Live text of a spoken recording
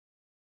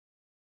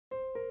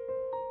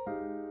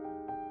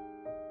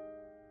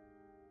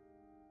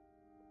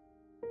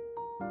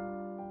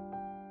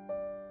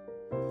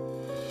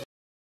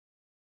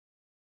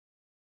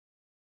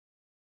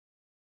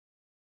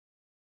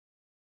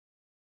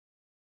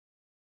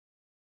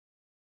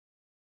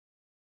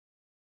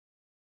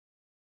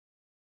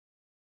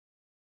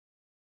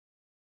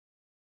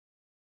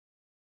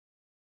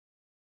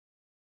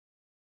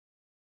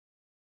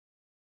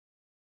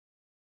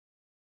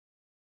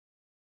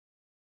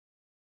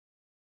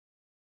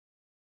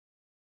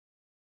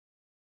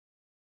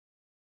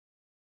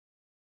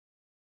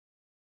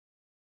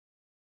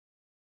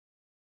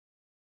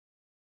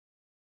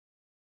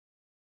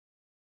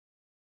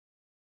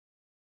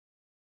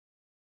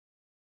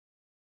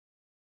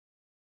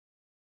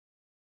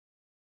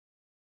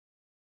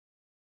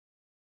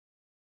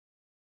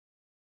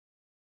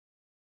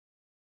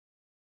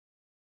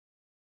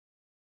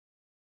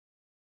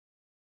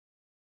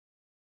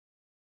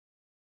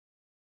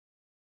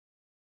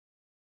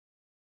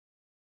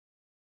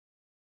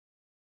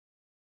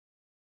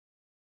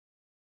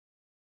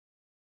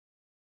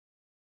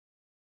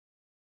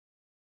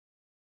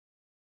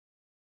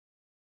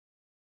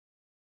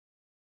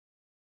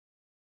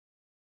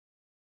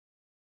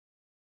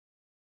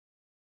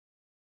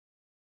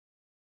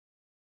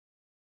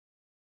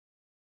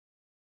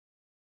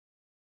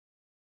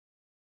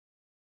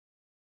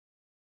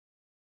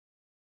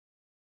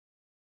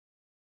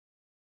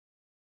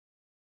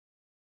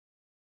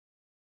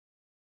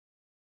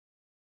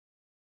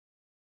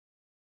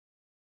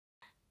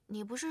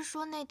你不是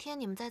说那天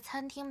你们在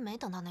餐厅没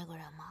等到那个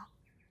人吗？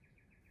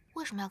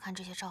为什么要看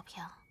这些照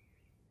片啊？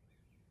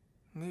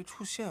没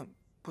出现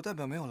不代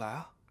表没有来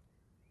啊。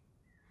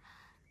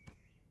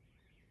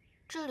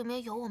这里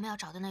面有我们要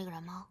找的那个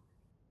人吗？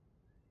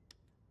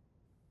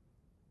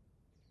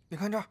你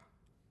看这儿，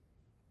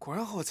果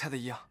然和我猜的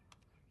一样，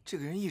这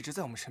个人一直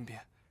在我们身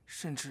边，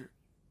甚至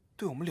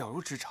对我们了如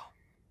指掌。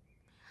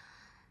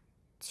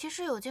其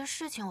实有件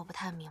事情我不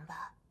太明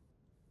白，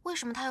为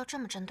什么他要这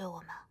么针对我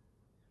们？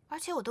而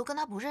且我都跟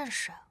他不认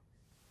识。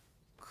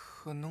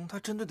可能他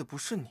针对的不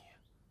是你。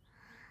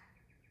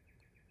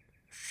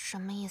什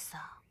么意思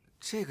啊？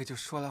这个就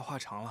说来话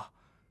长了，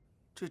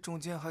这中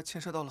间还牵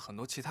涉到了很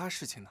多其他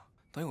事情呢。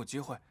等有机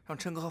会让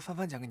琛哥和帆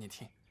帆讲给你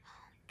听。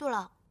对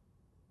了，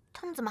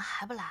他们怎么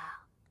还不来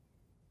啊？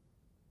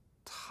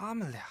他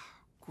们俩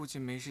估计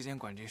没时间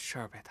管这事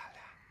儿呗，他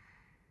俩。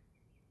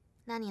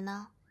那你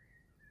呢？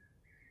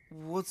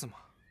我怎么？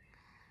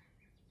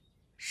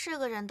是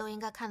个人都应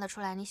该看得出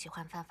来你喜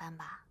欢帆帆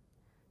吧？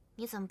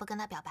你怎么不跟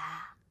他表白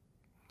啊？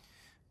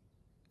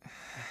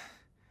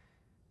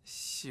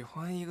喜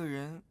欢一个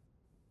人，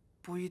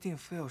不一定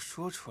非要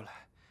说出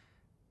来，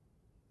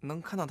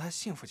能看到他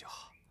幸福就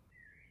好。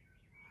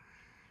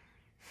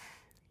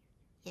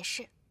也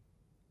是。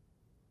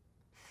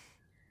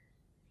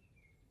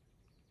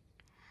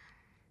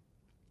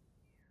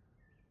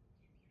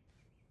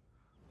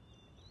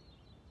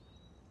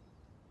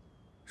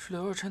是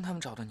刘若琛他们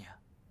找的你？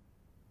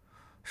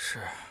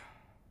是，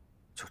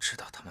就知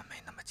道他们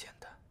没那么简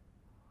单。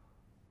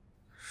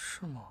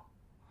是吗？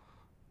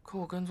可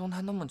我跟踪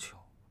他那么久，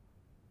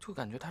就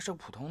感觉他是个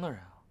普通的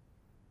人啊。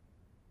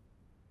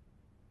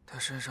他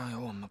身上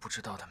有我们不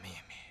知道的秘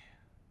密，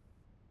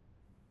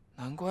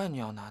难怪你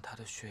要拿他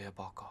的血液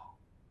报告。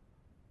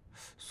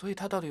所以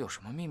他到底有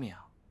什么秘密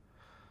啊？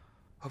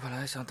我本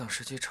来想等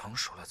时机成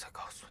熟了再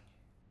告诉你。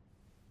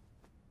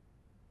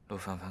陆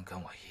帆帆跟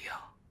我一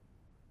样，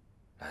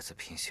来自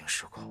平行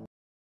时空。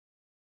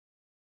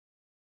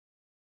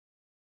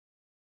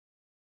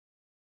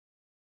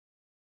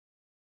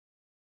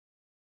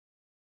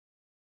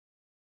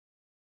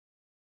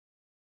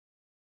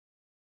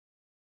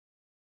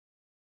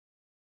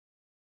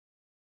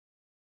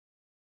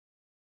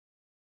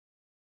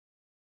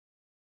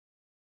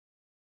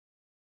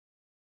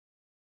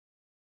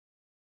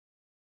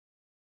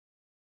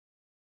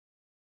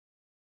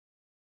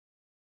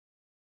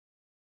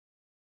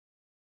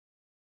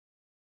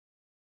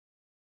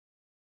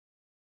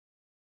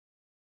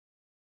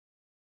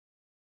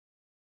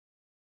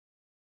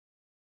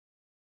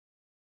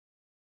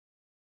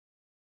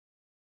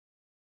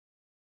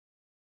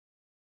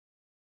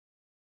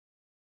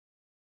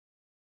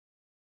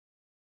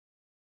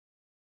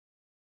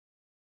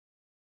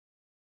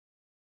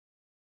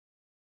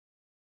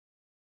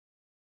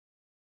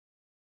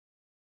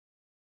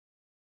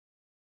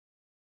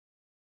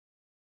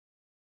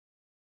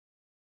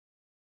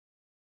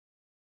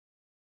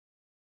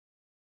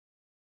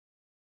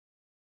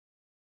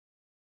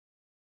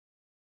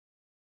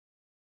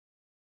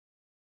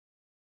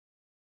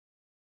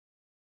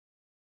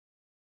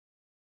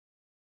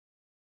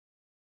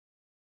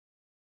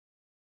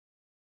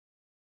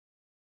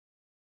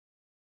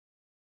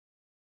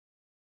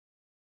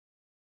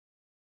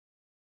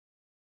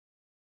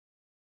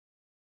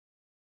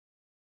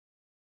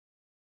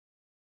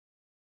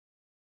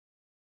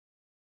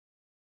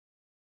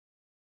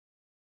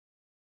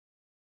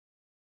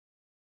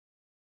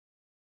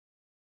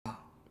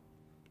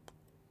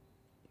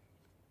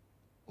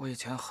我以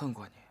前恨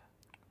过你，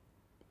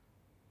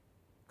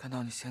看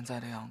到你现在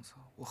的样子，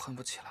我恨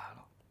不起来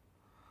了。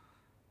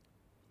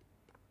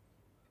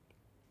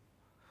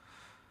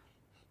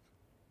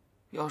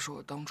要是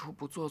我当初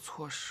不做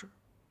错事，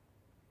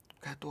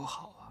该多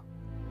好啊！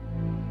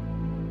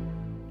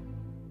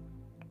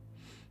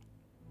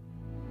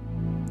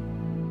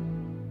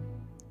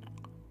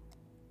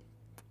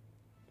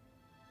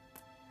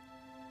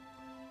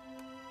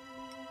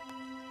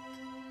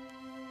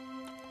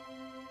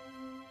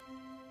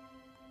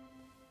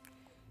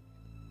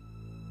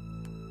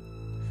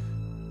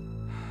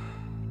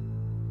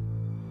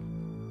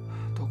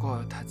都怪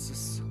我太自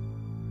私。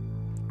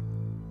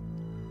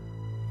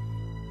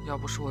要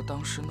不是我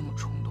当时那么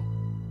冲动，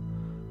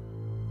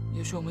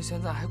也许我们现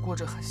在还过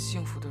着很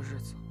幸福的日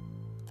子。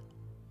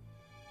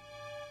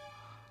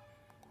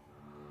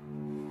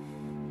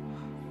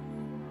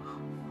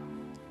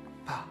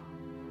爸，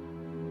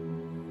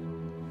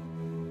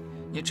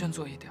你振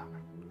作一点。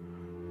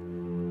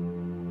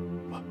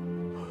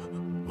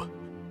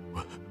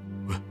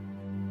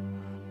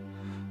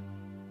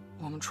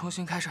我们重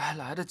新开始还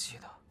来得及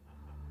的。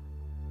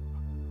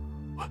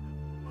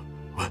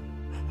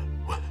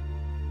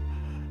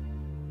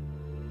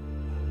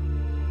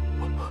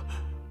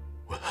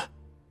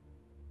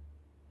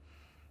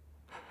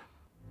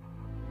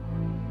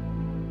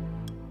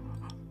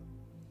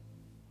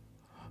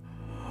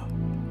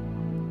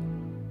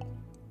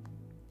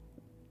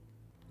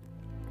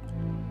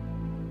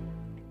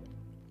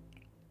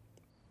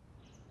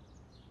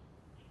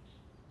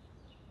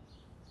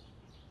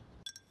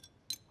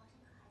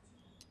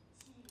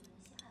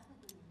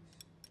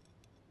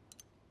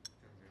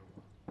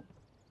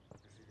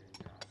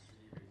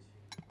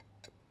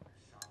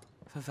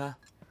帆帆，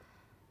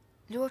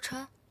刘若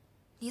琛，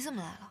你怎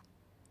么来了？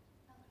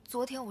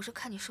昨天我是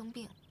看你生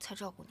病才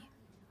照顾你，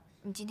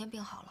你今天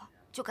病好了，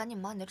就赶紧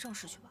忙你的正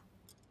事去吧。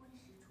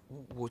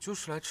我就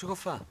是来吃个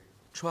饭，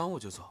吃完我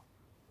就走。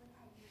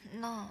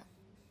那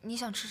你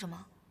想吃什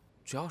么？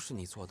只要是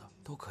你做的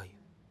都可以。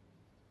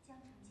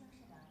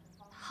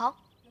好，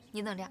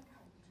你等着。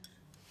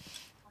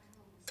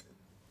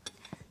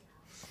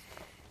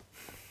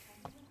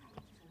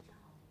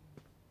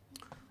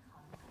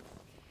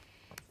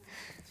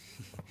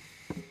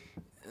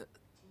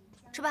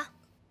吃吧。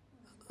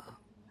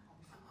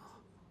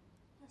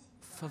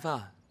帆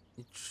帆，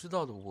你知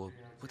道的，我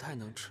不太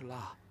能吃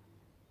辣。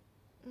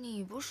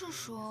你不是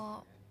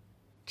说，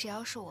只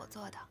要是我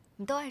做的，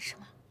你都爱吃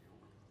吗？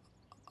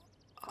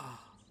啊，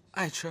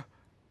爱吃，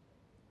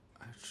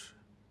爱吃。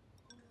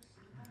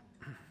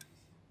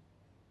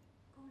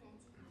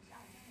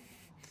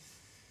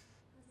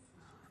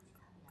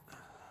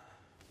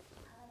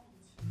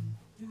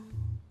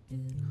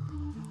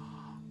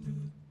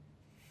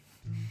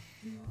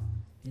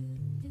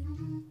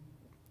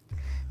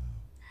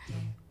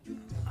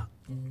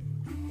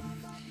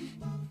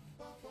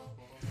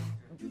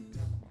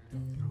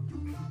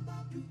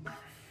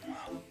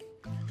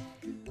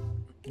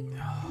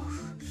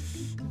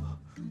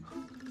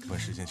问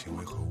世间情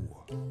为何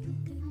物？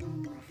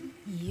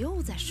你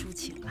又在抒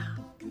情啦？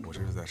我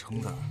这是在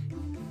称赞。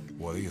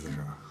我的意思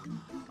是，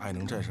爱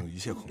能战胜一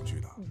切恐惧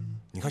的。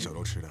你看小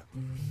周吃的，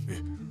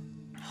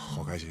哎，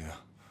好开心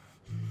啊！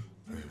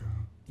哎呀，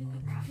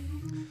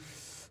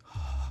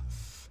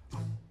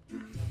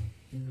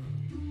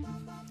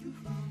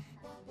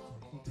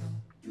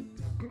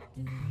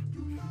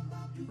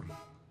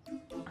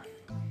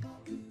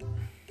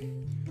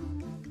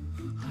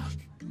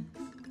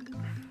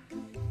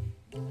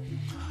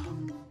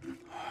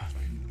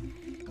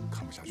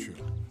看不下去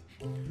了。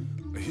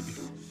哎，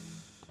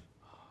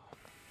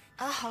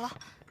啊，好了，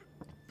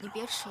你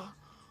别吃了，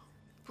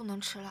不能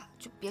吃辣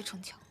就别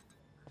逞强。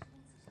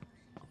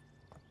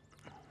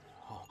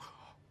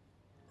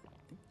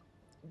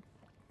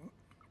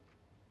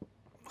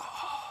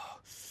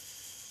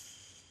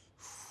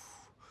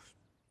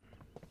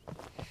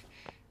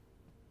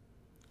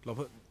老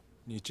婆，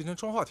你今天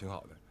妆化挺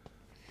好的。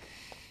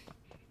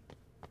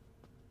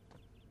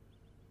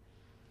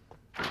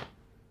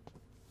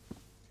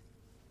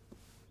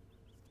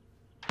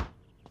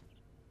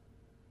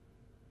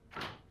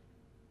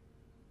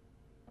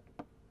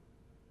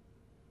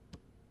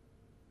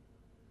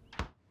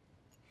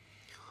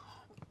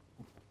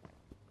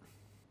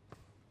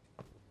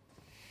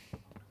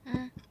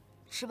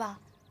吃吧。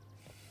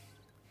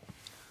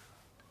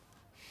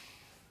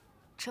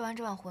吃完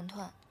这碗馄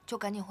饨就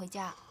赶紧回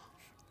家。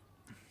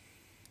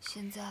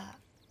现在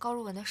高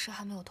如文的事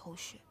还没有头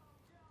绪，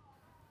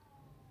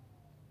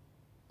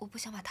我不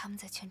想把他们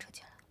再牵扯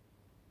进来。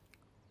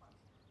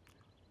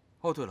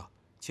哦，对了，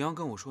秦阳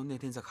跟我说，那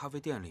天在咖啡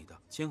店里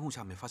的监控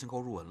下面发现高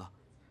如文了，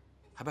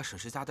还把沈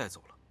世佳带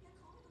走了。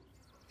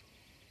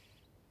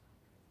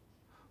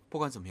不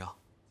管怎么样，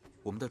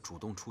我们的主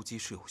动出击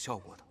是有效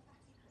果的。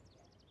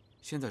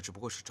现在只不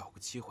过是找个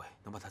机会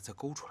能把他再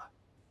勾出来。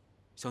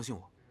相信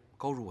我，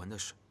高如文的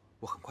事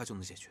我很快就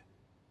能解决。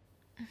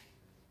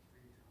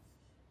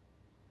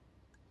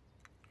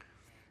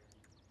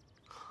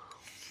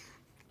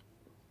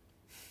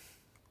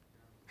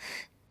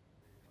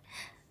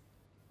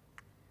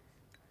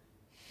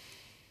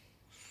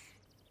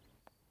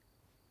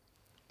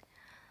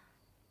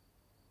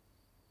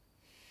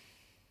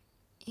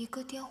一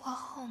个电话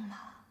号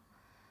码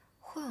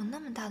会有那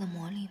么大的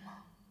魔力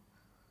吗？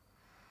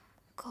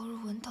高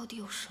如文到底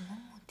有什么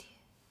目的？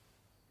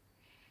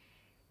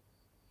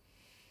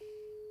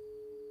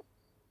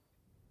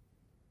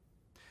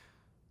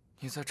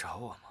你在找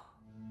我吗？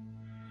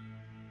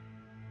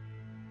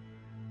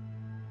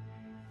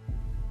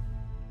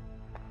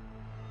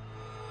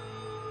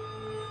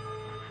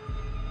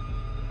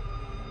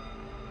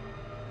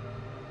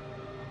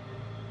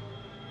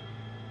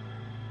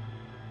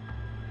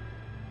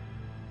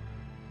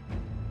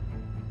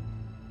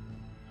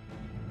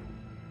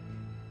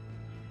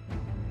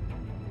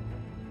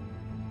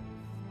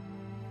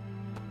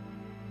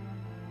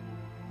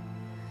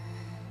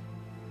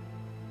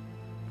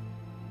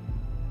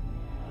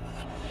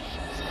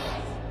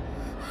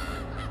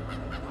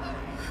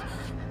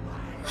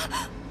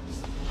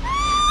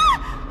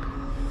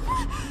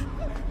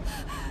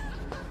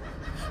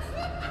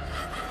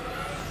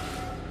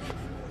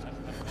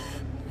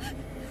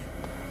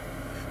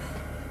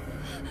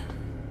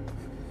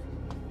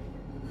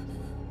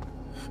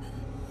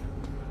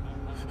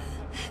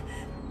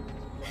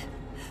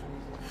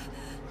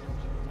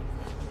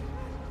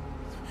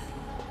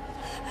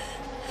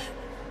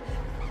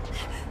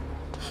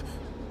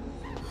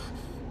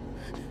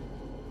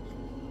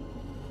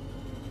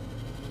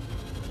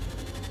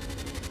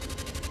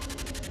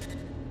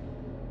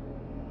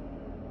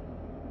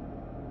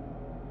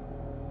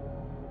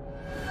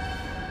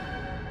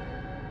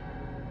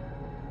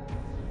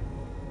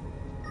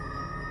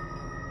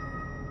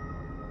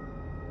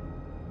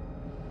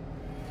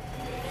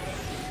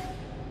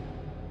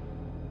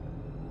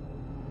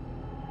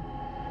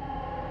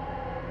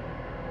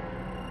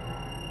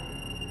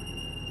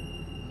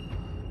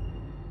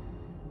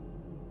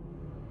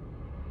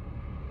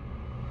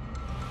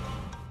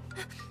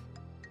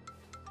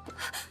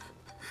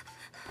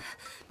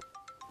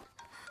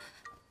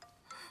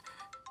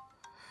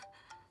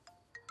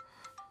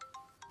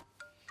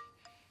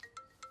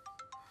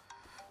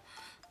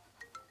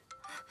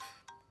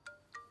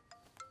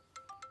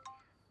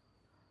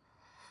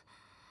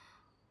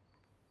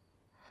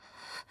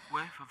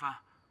喂，凡凡，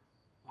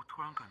我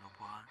突然感到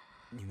不安，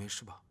你没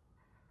事吧？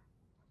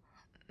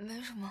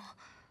没什么，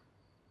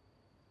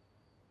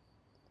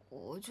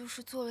我就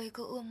是做了一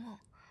个噩梦，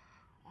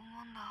我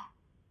梦到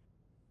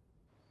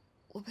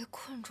我被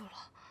困住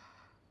了，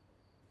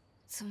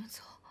怎么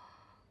走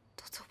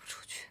都走不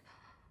出去。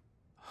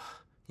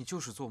你就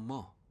是做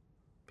梦，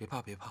别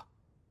怕别怕，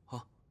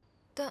啊！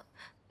但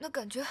那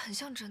感觉很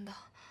像真的。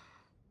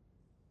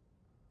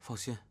放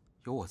心，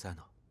有我在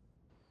呢。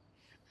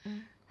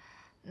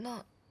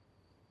那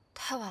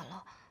太晚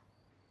了，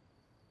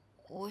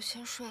我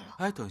先睡了。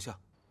哎，等一下，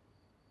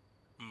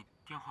你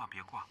电话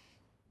别挂，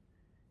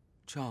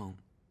这样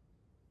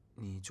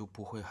你就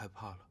不会害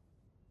怕了，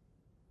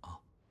啊？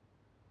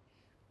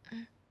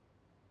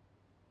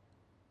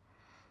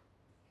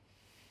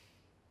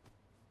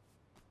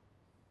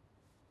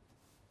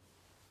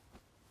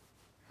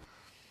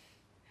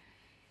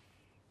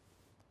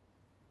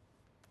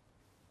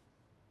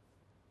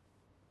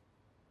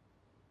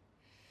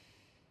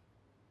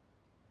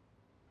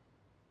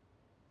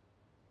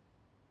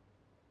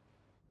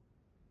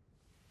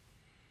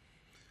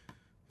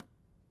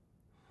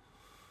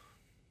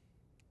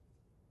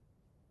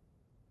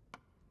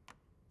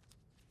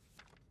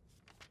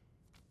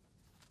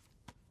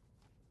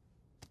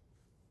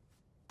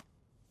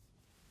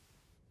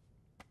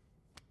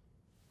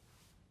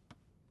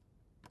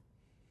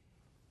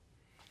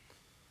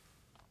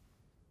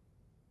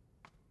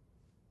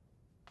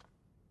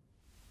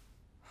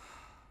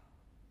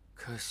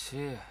可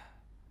惜，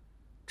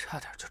差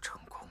点就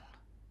成功了。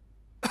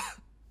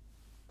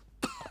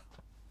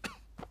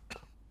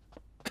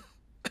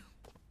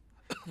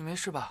你没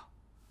事吧？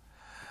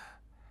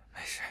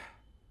没事。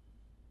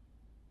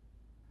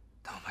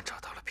等我们找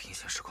到了平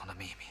行时空的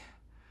秘密，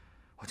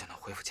我就能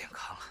恢复健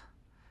康了。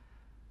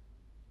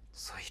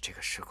所以这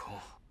个时空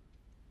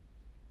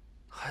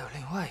还有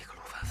另外一个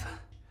陆凡凡。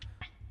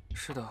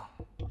是的，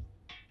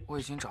我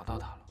已经找到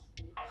他了。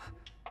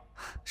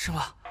是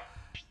吗？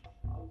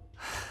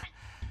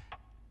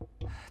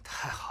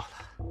太好了，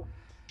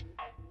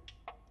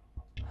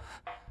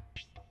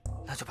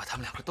那就把他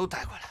们两个都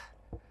带过来。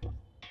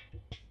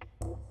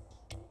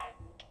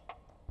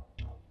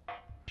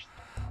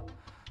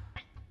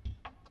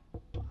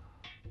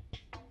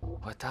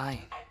我答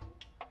应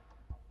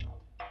你，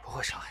不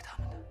会伤害他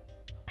们的。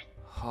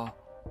好，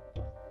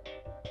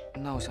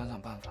那我想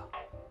想办法。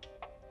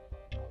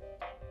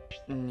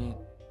你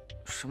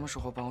什么时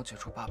候帮我解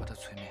除爸爸的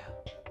催眠？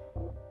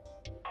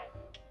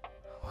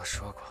我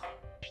说过，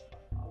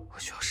我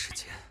需要时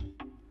间。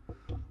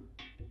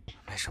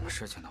没什么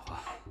事情的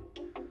话，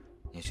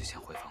你就先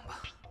回房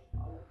吧。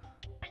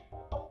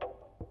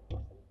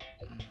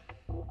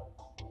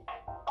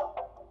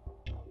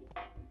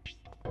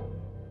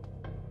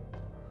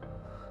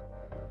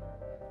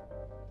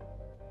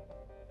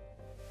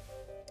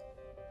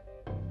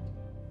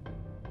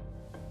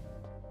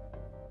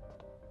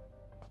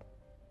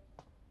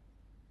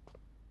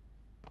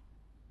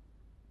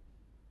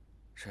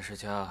沈世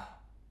佳，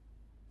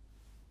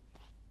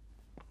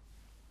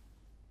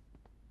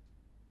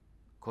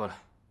过来。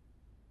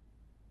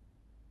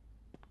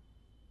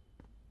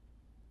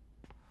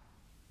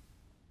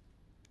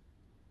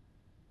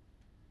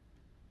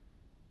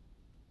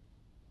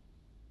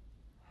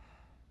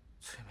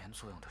催眠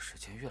作用的时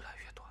间越来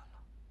越短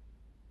了，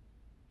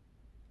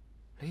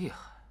厉害！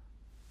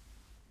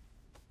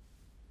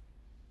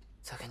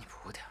再给你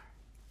补点儿。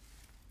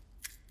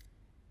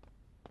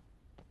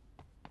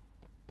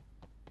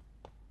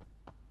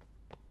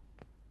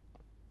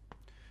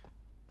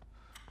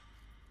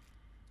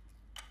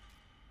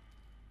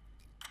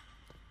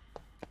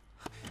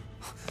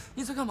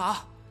你在干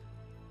嘛？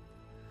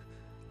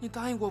你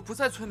答应过不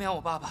再催眠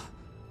我爸爸，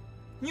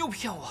你又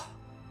骗我。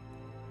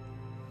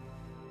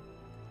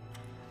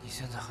你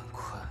现在很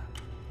困，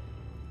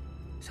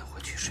想回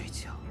去睡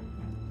觉。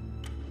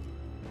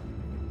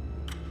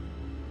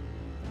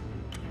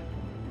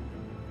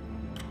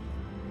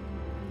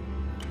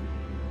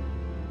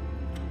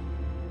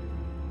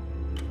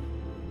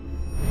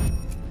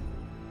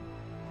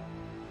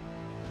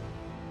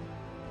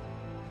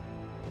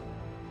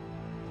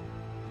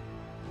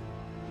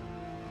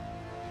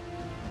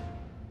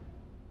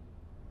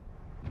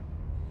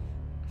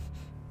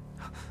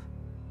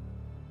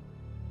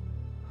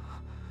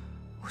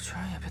我居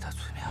然也被他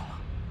催眠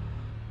了。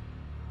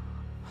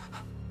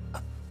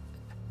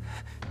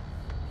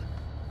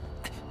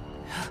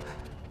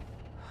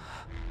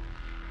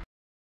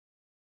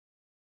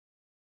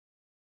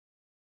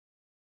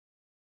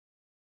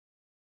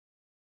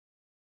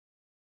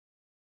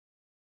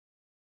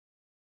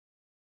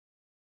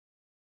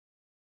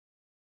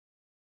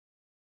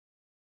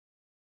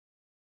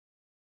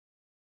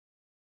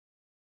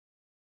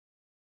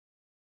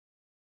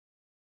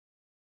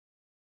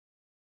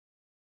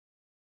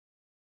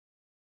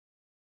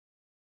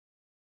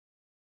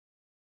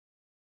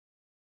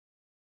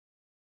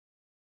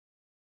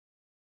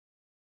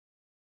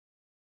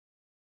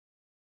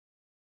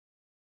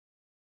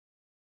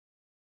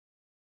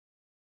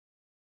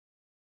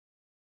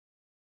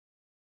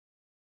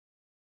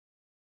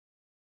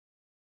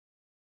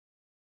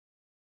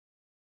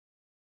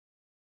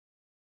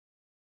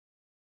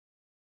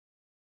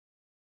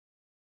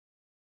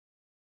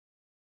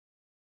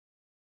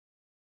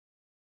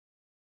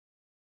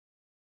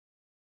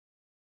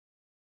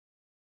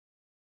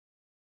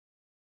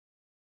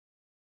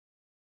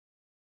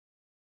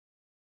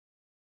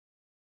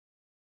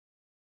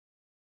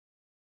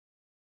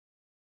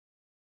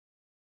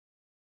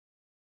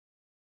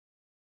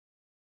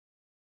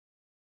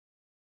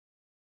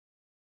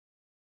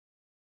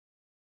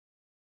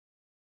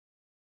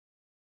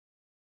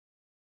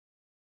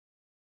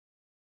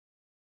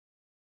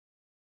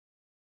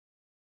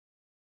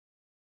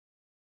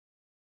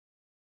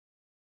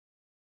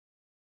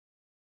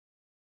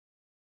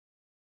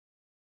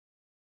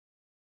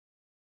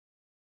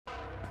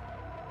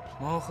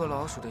猫和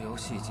老鼠的游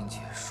戏已经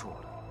结束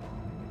了。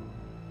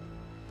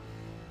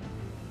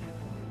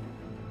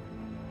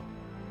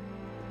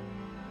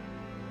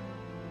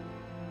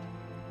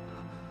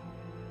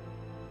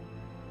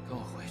跟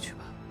我回去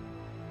吧。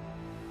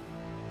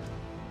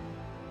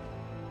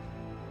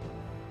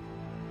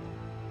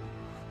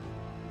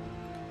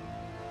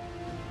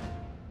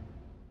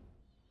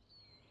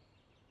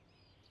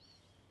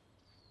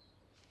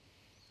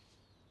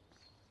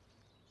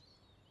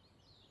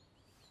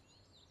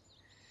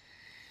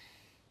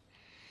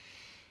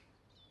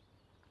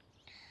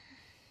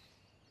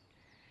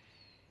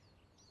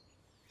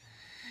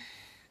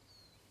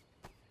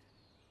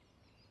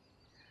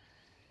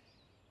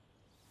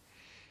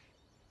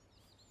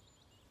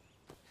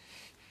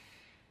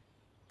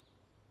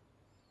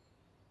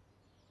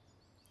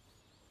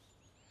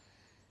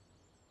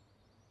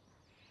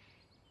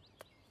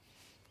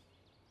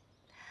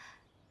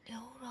刘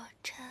若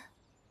琛，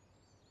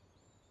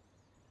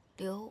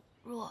刘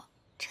若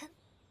琛，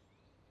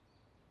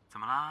怎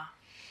么啦？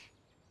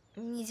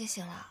你已经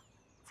醒了？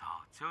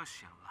早就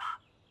醒了。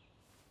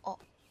哦，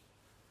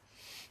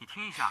你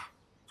听一下，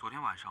昨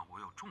天晚上我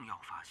有重要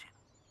发现。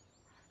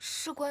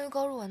是关于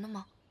高如文的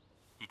吗？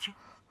你听。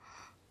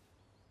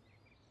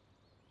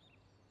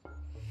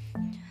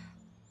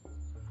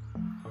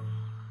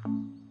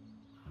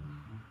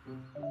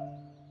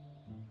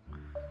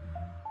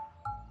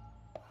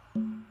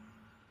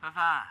帆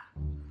帆，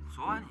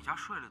昨晚你家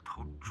睡了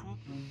头猪，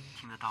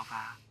听得到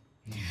吧？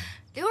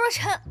刘若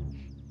琛，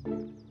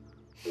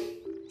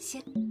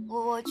行，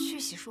我去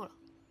洗漱了，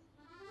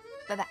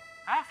拜拜。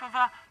哎，帆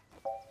帆，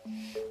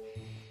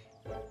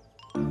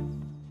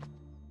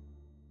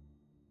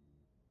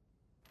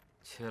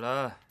起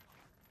来。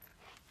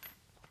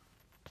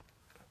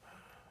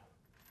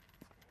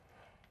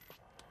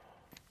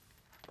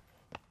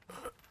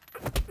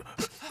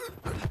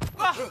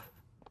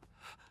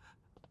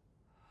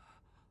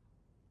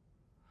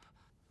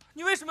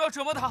你为什么要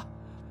折磨他？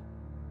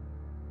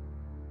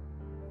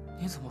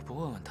你怎么不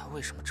问问他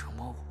为什么折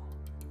磨我？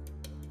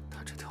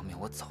他这条命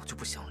我早就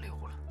不想留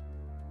了。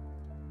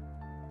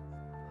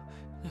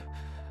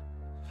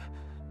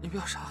你不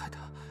要伤害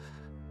他，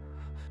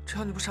只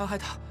要你不伤害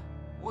他，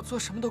我做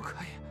什么都可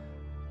以。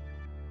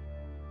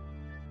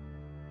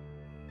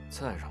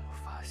再让我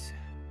发现，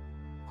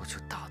我就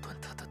打断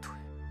他的腿。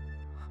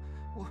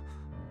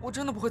我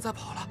真的不会再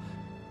跑了。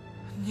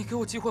你给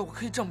我机会，我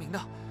可以证明的。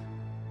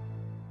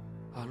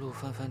把陆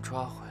帆帆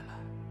抓回来。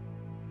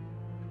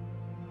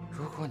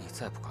如果你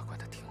再不乖乖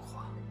的听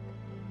话，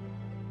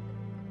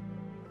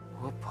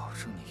我保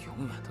证你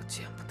永远都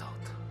见不到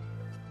他。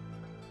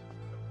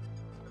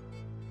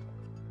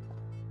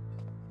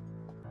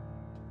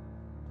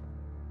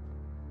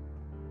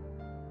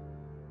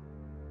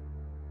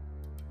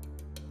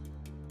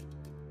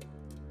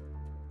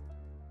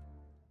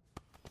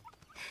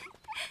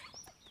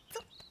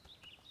走，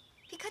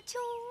皮卡丘，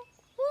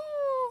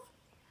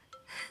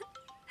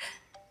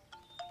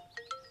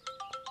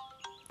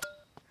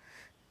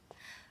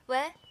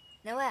喂，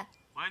哪位？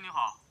喂，你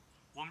好，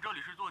我们这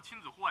里是做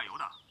亲子户外游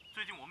的。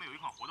最近我们有一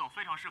款活动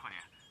非常适合您，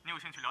你有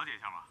兴趣了解一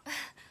下吗？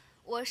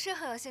我是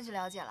很有兴趣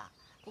了解了，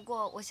不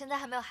过我现在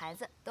还没有孩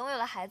子，等我有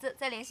了孩子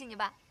再联系你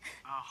吧。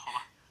好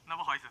吧，那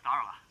不好意思打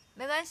扰了。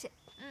没关系，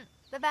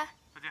拜拜。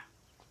再见。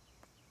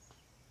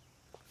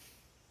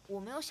我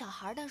没有小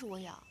孩，但是我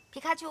有皮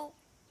卡丘。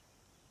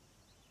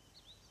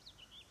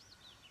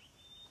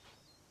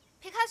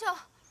皮卡丘，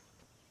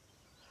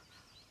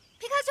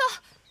皮卡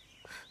丘。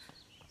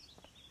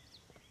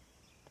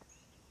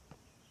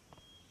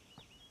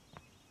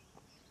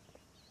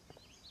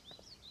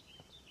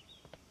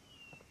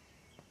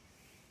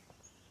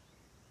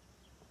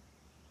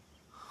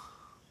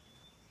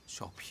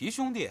小皮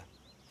兄弟，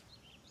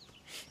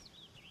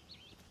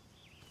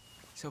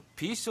小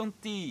皮兄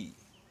弟，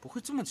不会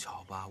这么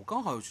巧吧？我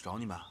刚好要去找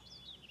你们。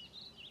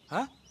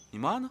哎，你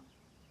妈呢？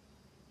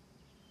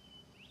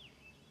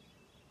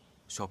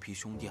小皮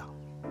兄弟啊，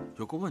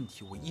有个问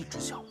题我一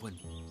直想问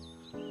你，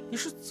你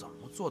是怎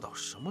么做到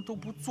什么都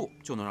不做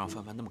就能让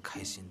帆帆那么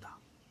开心的？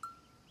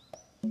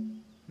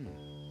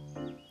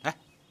哎，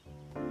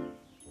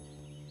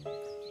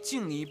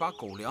敬你一把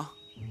狗粮，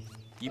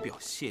以表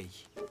谢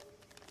意。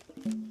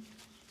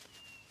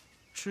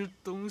吃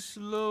东西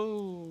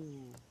喽，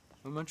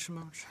慢慢吃，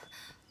慢慢吃。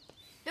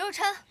刘若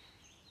琛，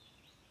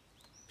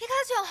皮卡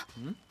丘。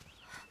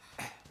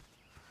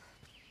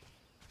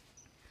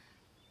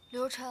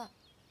刘若琛，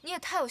你也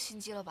太有心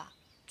机了吧！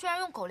居然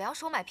用狗粮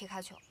收买皮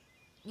卡丘，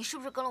你是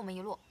不是跟了我们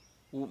一路？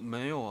我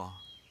没有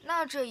啊。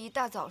那这一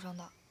大早上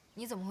的，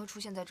你怎么会出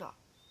现在这儿？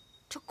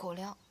这狗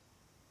粮，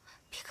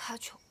皮卡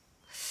丘。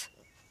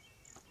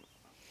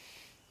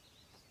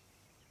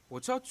我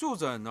家就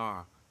在那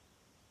儿。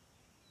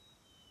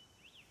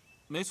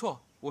没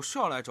错，我是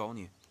要来找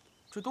你，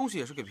这东西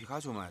也是给皮卡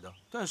丘买的，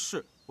但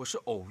是我是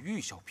偶遇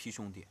小皮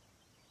兄弟。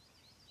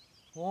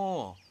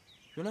哦，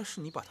原来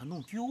是你把它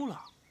弄丢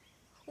了。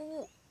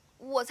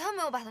我才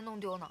没有把它弄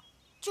丢呢，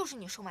就是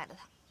你收买的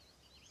它。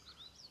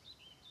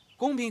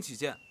公平起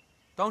见，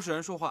当事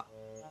人说话。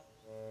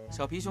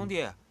小皮兄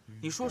弟，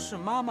你说是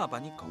妈妈把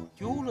你搞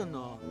丢了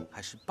呢，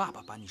还是爸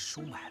爸把你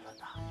收买了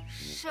呢？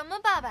什么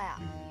爸爸呀？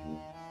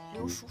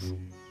刘叔叔。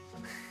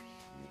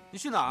你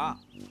去哪儿啊？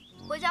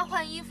回家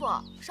换衣服，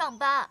上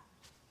班。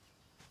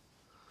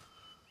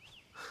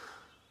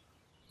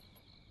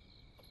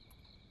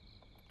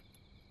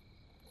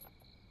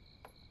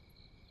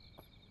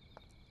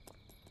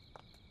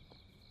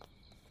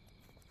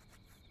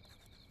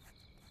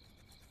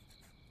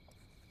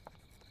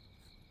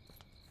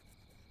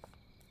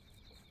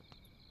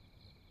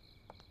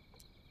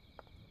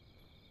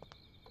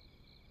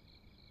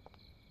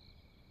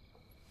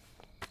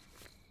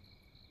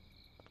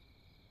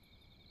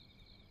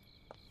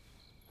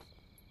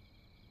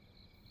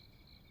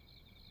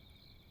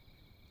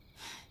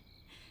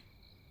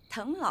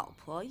疼老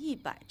婆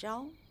100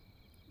招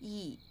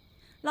，1，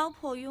老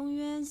婆永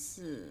远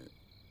是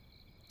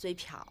最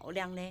漂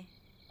亮的。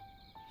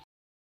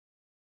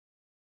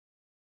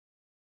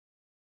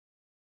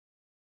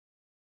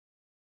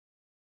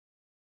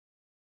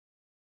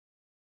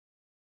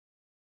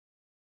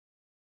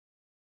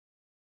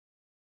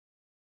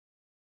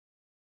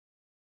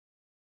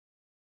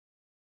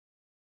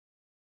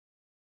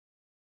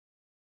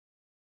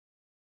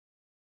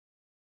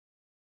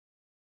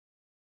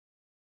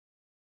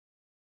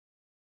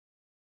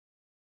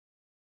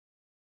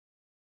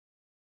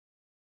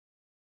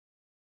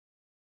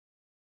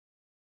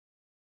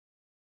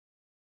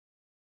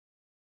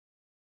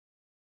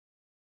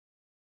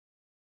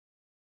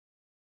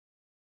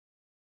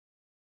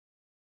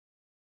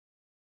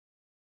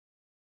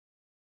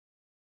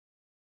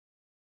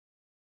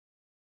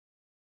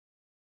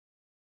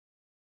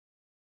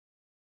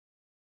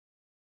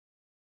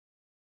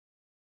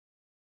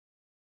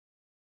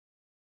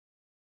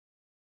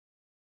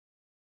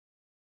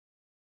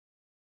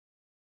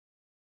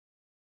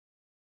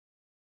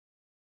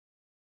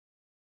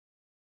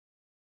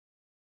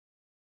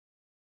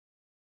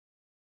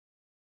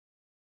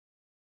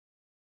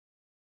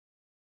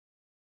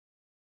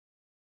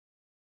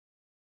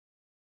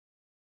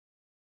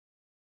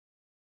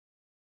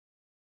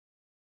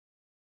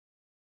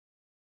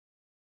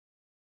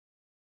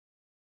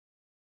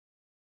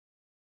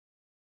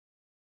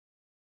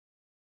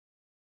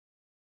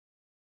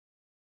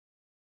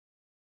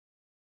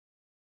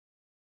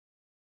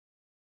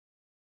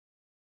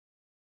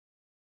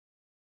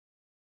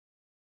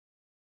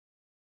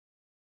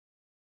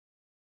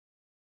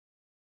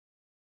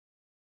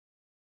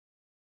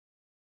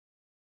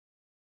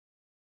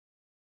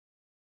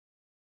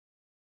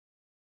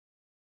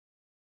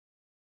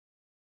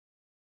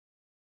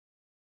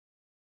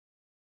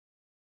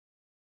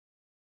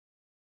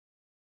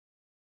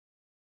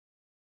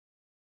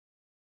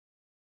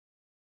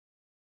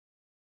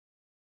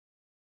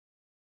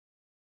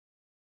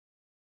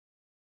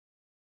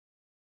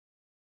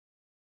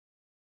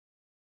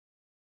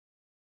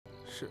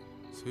是，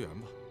随缘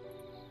吧。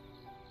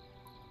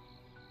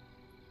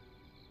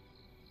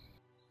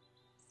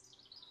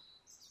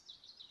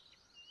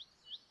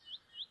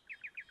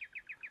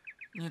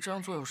你这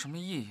样做有什么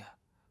意义？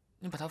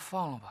你把他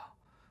放了吧，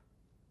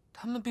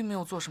他们并没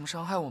有做什么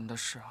伤害我们的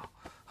事啊。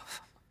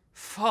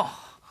放！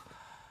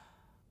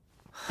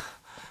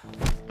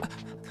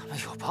他们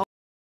有把我。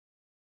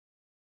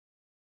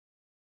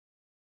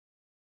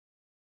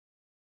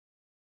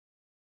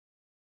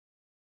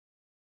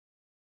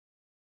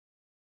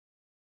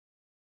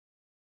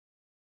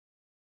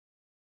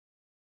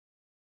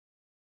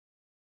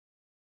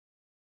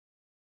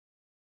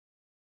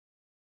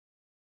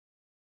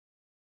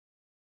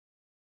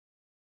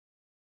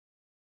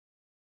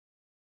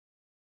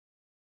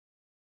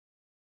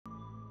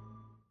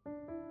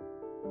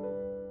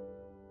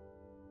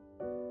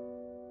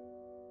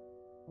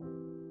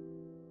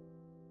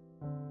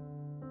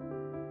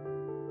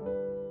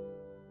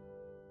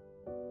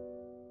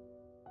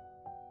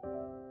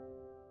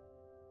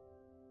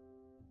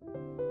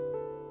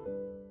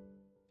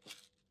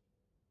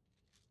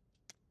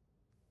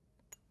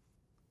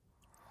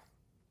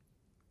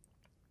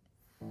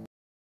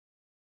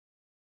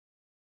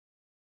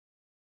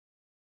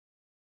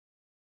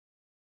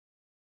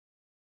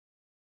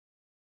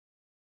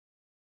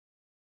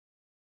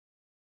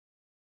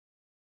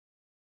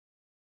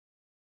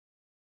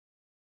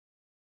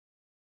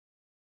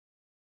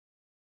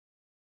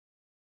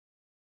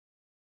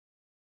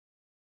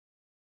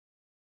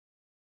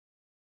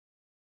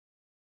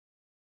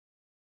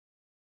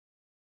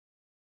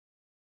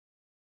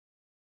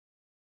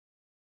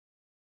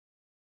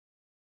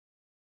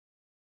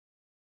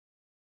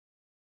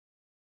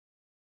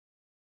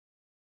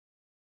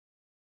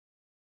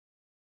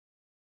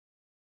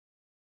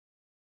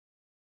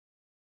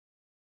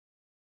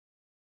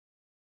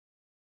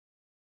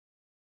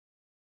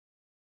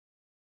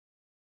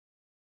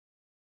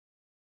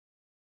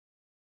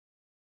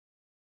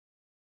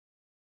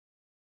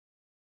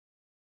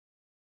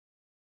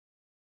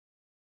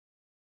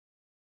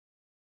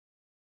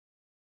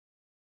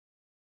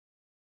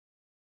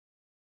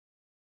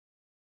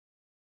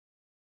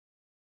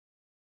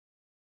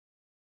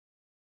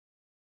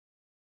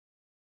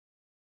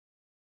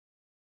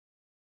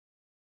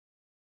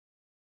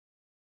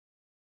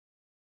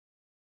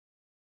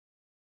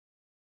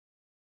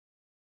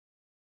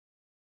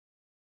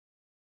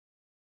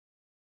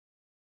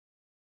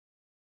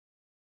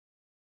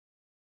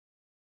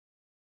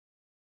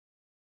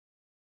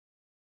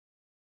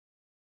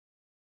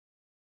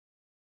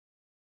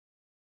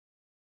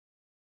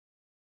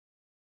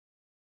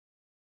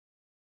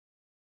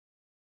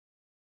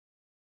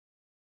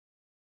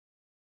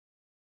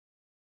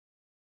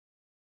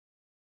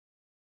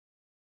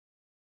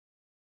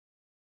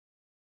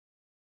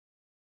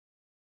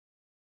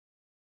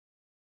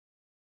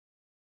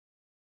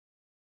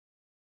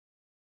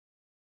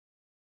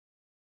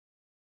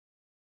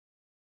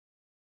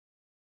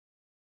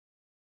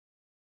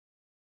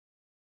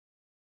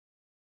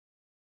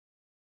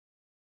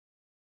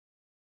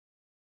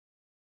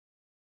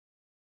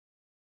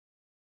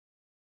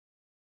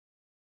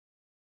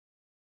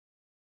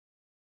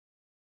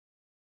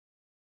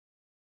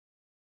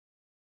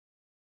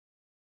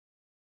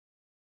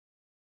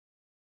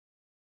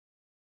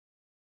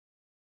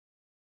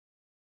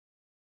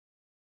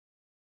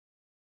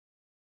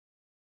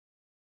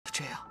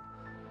这样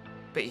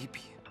卑鄙、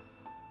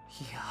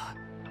阴暗、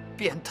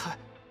变态、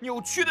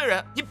扭曲的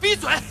人。你闭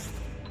嘴！